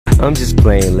I'm just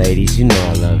playing, ladies, you know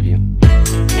I love you.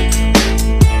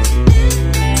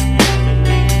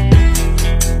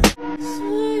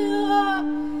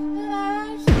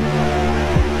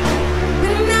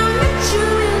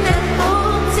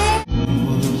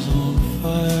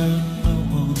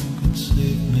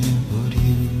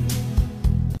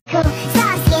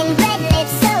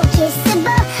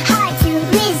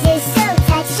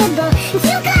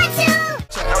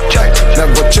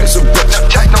 Never chase a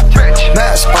bitch,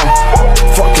 mask on,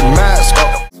 fucking mask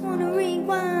on. Just wanna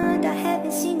rewind, I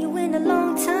haven't seen you in a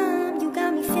long time. You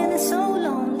got me feeling so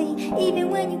lonely, even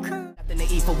when you come. Nothing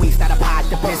to eat for weeks, not a pot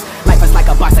to piss. Life is like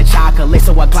a box of chocolate,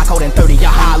 so a Glock holding 30,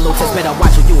 your hollow. Just better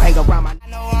watch who you hang around. I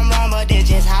know I'm wrong, but that's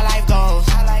just how life goes.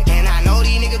 And I know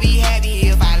these niggas be happy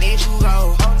if I let you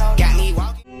go. Got me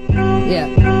walking. Yeah,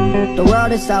 the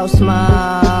world is so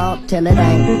small till it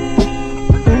ain't.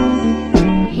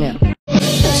 Yeah.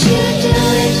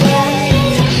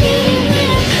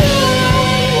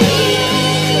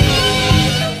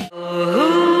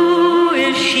 Who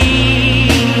is she?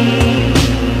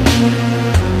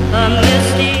 A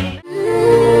mystic.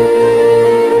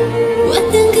 What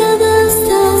the colors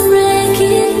stop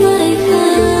breaking my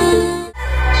heart?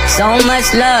 So much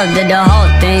love that the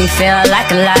whole thing felt like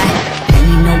a lie. I don't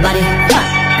need nobody. I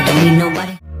don't need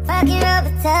nobody. Fucking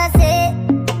rubber tussin'.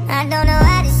 I don't know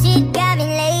how this shit got me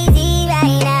lazy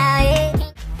right now. Yeah.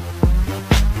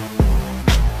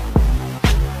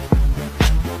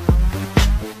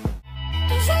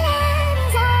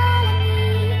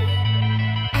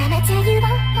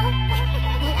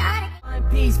 Find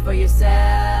peace for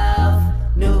yourself.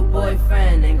 New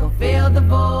boyfriend ain't gon' fill the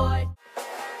void.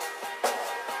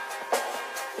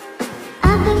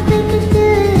 I've been thinking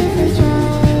good if we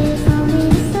try for me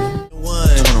so.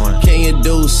 Can you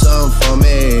do something for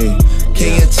me?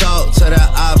 Can you talk to the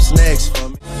ops next for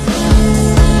me?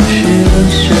 She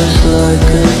looks just like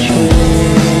a dream,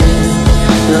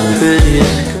 the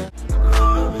prettiest girl.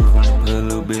 A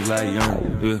little bit like young,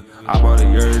 yeah. I bought a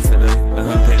yard to the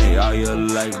penny, all you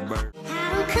like bird.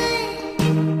 How could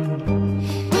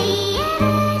we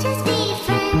ever just be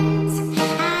friends?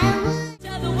 I would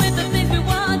travel with the things we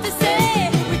want to say.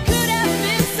 We could have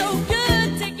been so good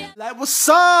together. Like, what's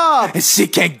up? And she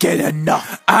can't get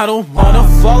enough. I don't wanna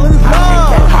fall in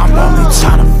love. I'm only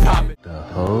trying to pop it. The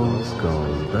hoes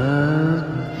gon'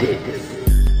 love this.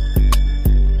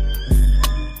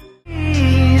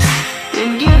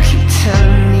 And you keep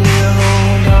telling me to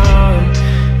hold on.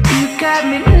 You got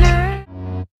me nervous.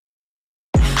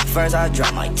 First I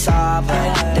drop my top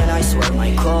hat, then I swear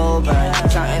my cold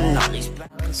back, trying all these.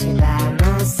 Want you by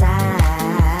my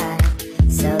side,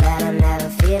 so that I'll never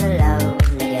feel alone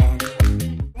again.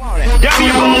 Down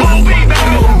you won't be back.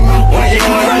 When you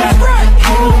gonna run?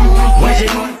 When you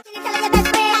gonna?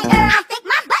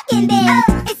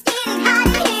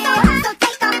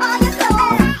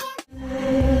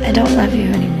 I don't love you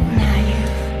anymore. Now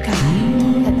you've got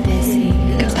a busy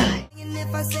goodbye. And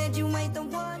if I said you ain't the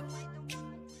one,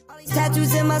 all these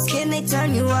tattoos in my skin, they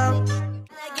turn you out.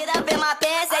 I get up in my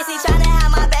pants, they see tryna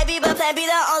have my baby, but plan be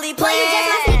the only plan. Well, you just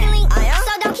my sneaky link,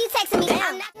 so don't keep texting me.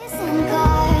 I'm not missing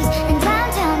cars and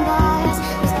downtown bars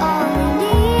was all we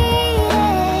needed.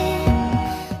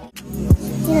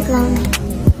 You look lonely.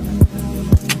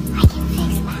 I can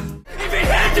fix that. If it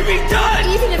had to be done,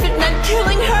 Even if it meant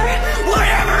killing her.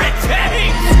 whatever it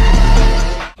takes.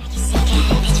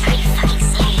 It's pretty fucking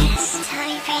serious. Tell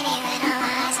me pretty little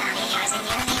lies, I'll be yours and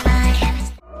you'll be mine.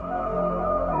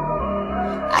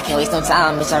 I can't waste no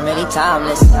time, bitch, I'm really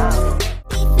timeless. In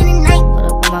the night, put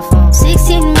up on my phone.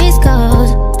 16 missed calls.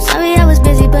 Sorry I was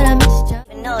busy, but I missed you.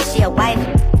 No, she a wife,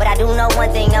 but I do know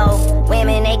one thing, no.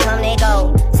 Women, they come, they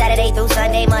go. Saturday through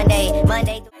Sunday, Monday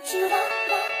through.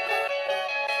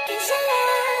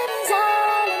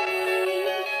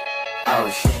 Oh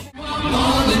shit.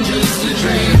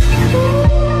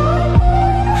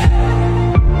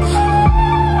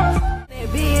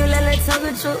 Baby, you let her tell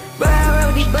the truth.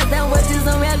 Brody, but that was just a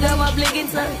real girl, my blinking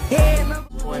tongue.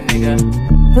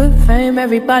 Good fame,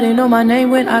 everybody know my name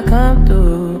when I come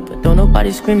through, but don't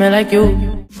nobody screaming like you. Even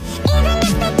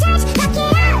if the judge knock you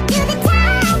out, do the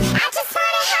time. I just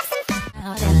wanna have some fun.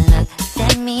 Out and looked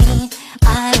at me,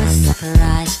 I was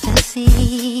surprised to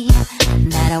see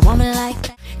that a woman like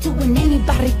that doing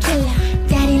anybody killer.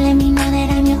 Daddy, let me know that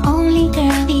I'm your only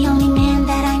girl, the only man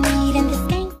that I need in this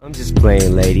game. I'm just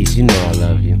playing, ladies, you know I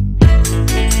love you.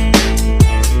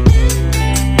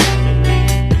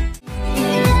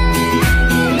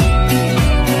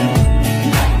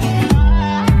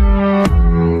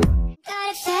 Got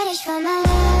a fetish for my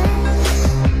love.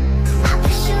 I'll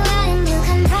push you out and you'll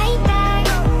come right back.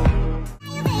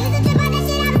 You better get my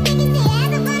shit out of me,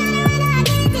 see,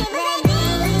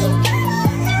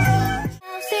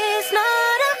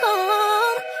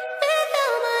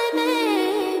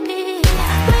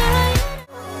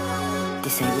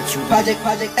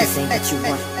 This ain't what you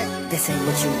want. This ain't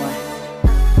what you want.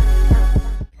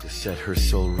 To set her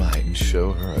soul right and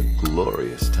show her a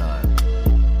glorious time.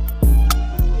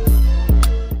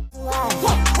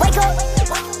 Wake up,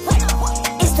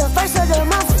 it's the first of the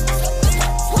month.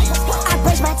 I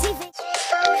brush my teeth.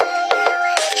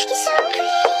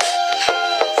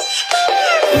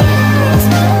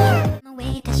 On my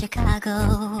way to Chicago,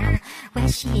 where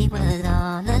she was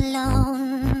all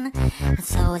alone. And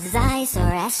so was I, so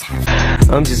that's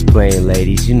I'm just playing,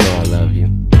 ladies, you know I love you.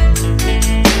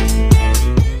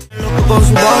 Con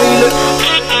su baile,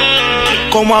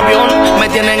 como avión, me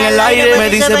tiene en el aire, me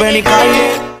dice ven y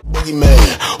caile.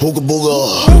 Hooga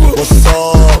booga, what's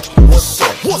up, what's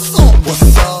up, what's up,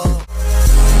 what's up?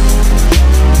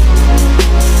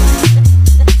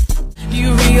 Do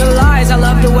you realize I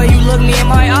love the way you look me in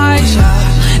my eyes?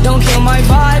 Don't kill my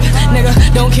vibe, nigga,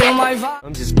 don't kill my vibe.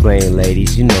 I'm just playing,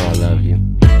 ladies, you know I love you.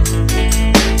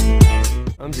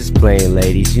 I'm just playing,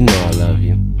 ladies, you know I love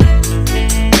you.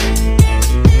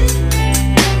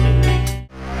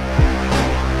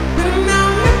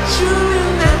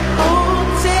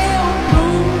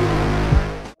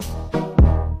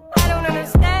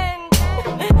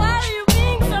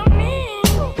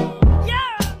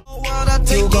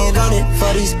 You gon' run it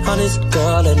for these hundreds,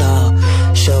 girl, and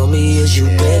now show me is you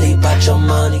really about your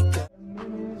money.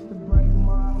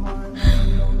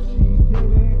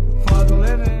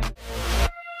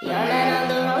 Your man on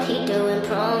the road, he doing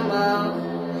promo.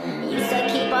 Used to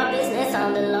keep our business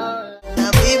on the low. La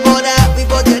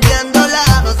vivo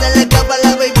chequeándola, no se le escapa a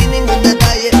la baby ningún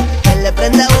detalle. Que le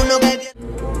prenda uno que viene.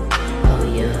 Oh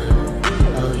yeah,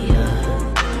 oh yeah,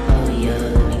 oh yeah.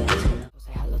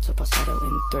 Say hello to falsetto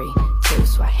in 3, 2,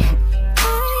 sway.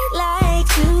 I'd like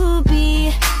to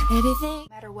be everything.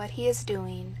 No matter what he is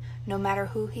doing, no matter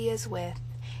who he is with,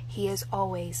 he is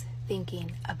always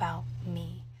thinking about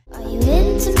me. Are you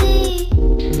into me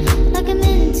like I'm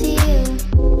into you?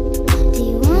 Do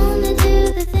you wanna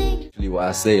do the thing? Actually, what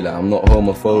I say, like, I'm not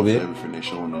homophobic.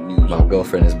 My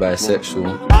girlfriend is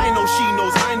bisexual. I know she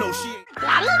knows, I know she ain't.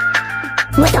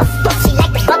 What the fuck she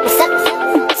like to fuck me, suck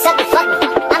me, fuck me.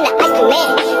 I'm the ice cream man.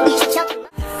 Eat your chunky.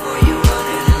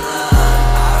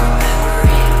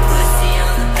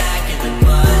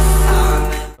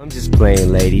 I'm just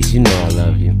playing, ladies, you know I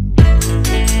love you.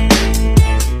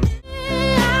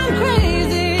 I'm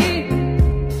crazy,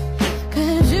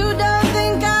 'cause you don't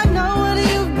think I know what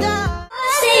you've done.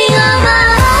 Sing on my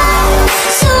heart,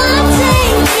 so I'm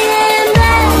taking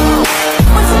back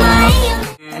what's mine.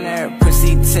 And that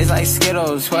pussy tastes like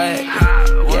Skittles, what?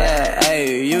 Yeah,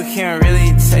 hey, you can't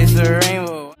really taste the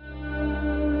rainbow.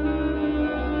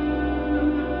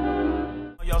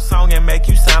 Your song and make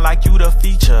you sound like you the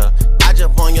feature. I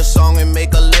jump on your song and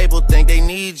make a label think they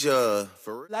need ya.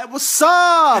 For real. Like what's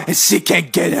up? And she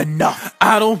can't get enough.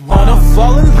 I don't wanna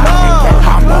fall in love.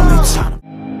 I'm only tryna.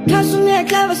 Kannst du mir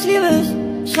erklären, was Liebe ist?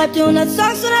 Schreib dir 100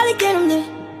 Songs und alle kennen dich.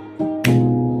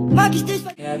 Mag ich dich?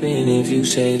 Happen if you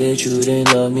say that you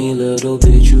didn't love me, little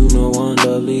bitch, you know I'm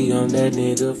lovely, I'm that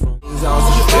nigga from.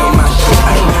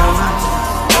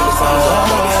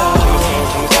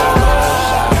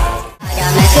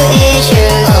 Mental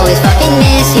issues, always fucking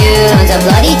miss you. Tons of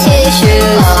bloody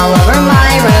tissues all over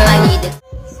my room. I need to.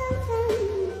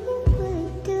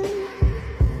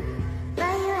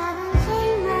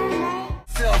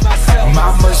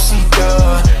 Mama, she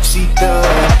thug,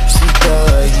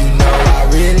 you know I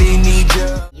really need you.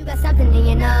 You got something in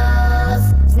your nose,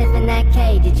 sniffing that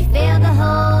K. Did you feel the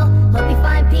hole? Hope you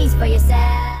find peace for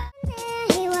yourself.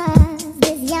 He was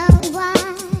this young boy,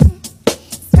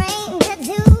 stranger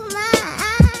to my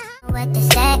eyes. What to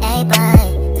say, but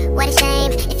what a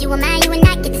shame. If you were mine, you would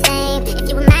not get the same. If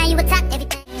you were mine, you would talk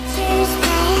everything. Choose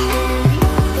pain,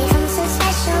 because I'm so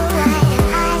special.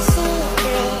 I see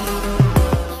through.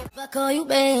 If I call you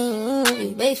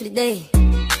babe for the day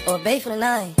or babe for the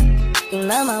night, you're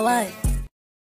not my wife.